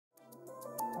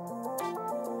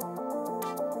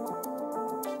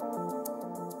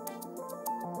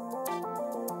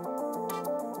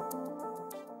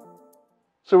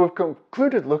So we've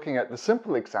concluded looking at the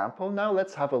simple example. Now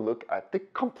let's have a look at the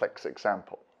complex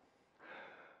example.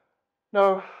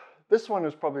 Now, this one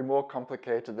is probably more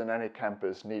complicated than any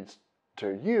campus needs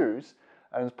to use,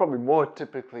 and is probably more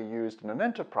typically used in an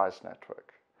enterprise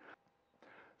network.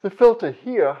 The filter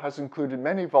here has included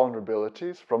many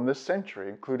vulnerabilities from this century,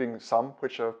 including some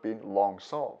which have been long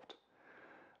solved.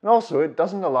 And also, it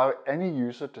doesn't allow any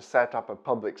user to set up a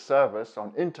public service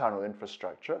on internal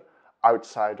infrastructure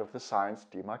outside of the science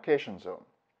demarcation zone.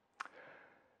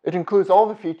 It includes all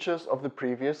the features of the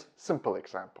previous simple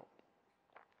example.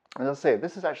 As I say,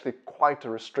 this is actually quite a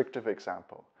restrictive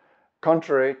example,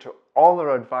 contrary to all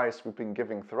our advice we've been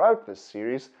giving throughout this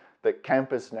series that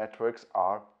campus networks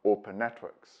are open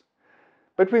networks.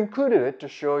 But we included it to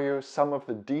show you some of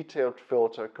the detailed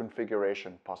filter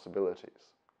configuration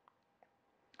possibilities.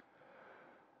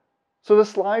 So the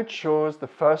slide shows the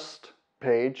first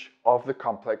page of the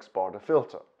complex border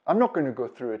filter. I'm not going to go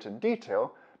through it in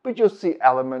detail, but you'll see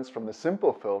elements from the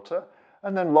simple filter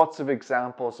and then lots of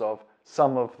examples of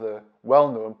some of the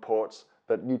well-known ports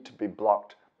that need to be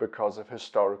blocked because of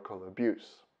historical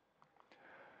abuse.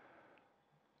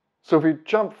 So if we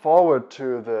jump forward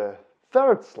to the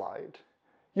third slide,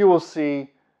 you will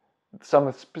see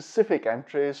some specific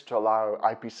entries to allow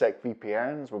IPsec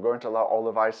VPNs. We're going to allow all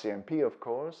of ICMP, of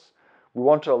course. We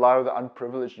want to allow the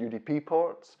unprivileged UDP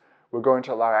ports. We're going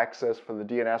to allow access for the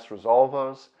DNS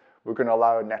resolvers. We're going to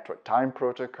allow a network time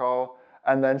protocol,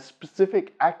 and then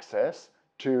specific access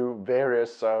to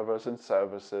various servers and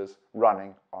services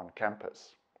running on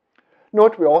campus.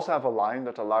 Note we also have a line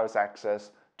that allows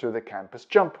access to the campus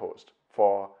jump host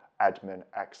for admin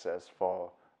access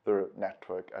for the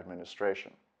network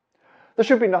administration. There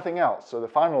should be nothing else, so the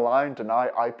final line, deny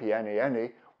IP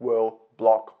any, will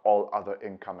block all other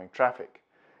incoming traffic.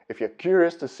 If you're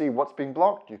curious to see what's being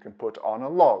blocked, you can put on a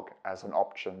log as an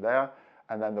option there,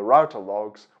 and then the router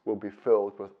logs will be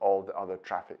filled with all the other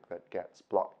traffic that gets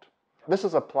blocked. This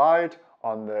is applied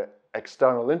on the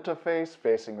external interface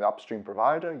facing the upstream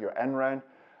provider, your NREN,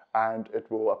 and it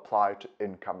will apply to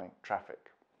incoming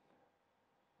traffic.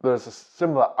 There's a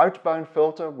similar outbound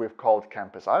filter we've called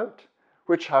Campus Out,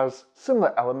 which has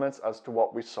similar elements as to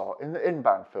what we saw in the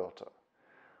inbound filter.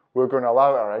 We're going to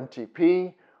allow our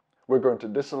NTP, we're going to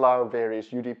disallow various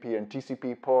UDP and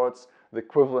TCP ports, the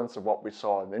equivalents of what we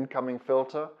saw in the incoming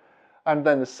filter, and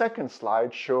then the second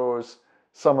slide shows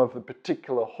some of the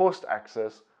particular host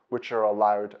access which are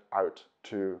allowed out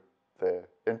to the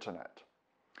internet.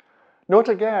 Note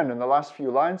again, in the last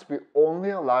few lines, we only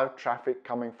allow traffic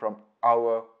coming from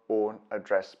our own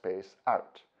address space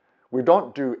out. We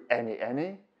don't do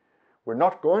any. We're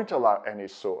not going to allow any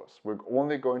source. We're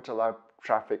only going to allow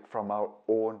traffic from our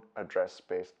own address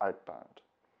space outbound.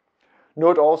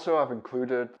 Note also I've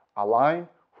included a line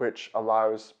which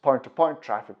allows point-to-point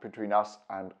traffic between us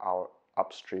and our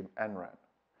upstream NREN.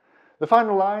 The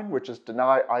final line, which is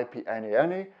deny IP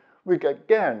any, we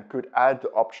again could add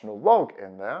the optional log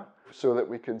in there so that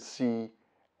we can see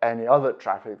any other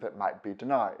traffic that might be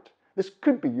denied. This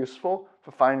could be useful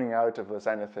for finding out if there's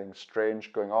anything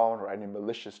strange going on or any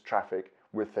malicious traffic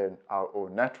within our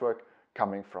own network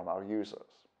coming from our users.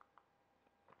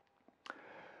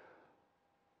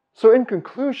 So in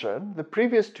conclusion, the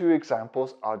previous two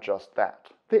examples are just that.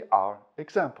 They are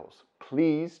examples.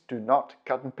 Please do not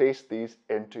cut and paste these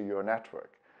into your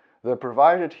network. They're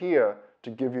provided here to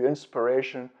give you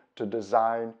inspiration to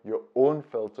design your own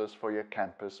filters for your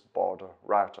campus border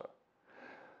router.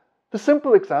 The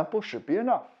simple example should be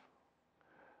enough.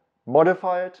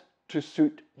 Modify it to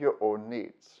suit your own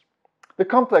needs. The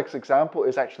complex example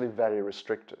is actually very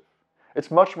restrictive.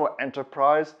 It's much more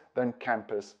enterprise than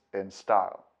campus in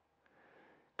style.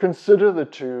 Consider the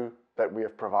two that we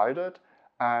have provided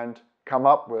and come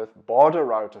up with border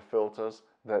router filters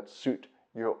that suit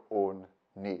your own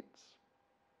needs.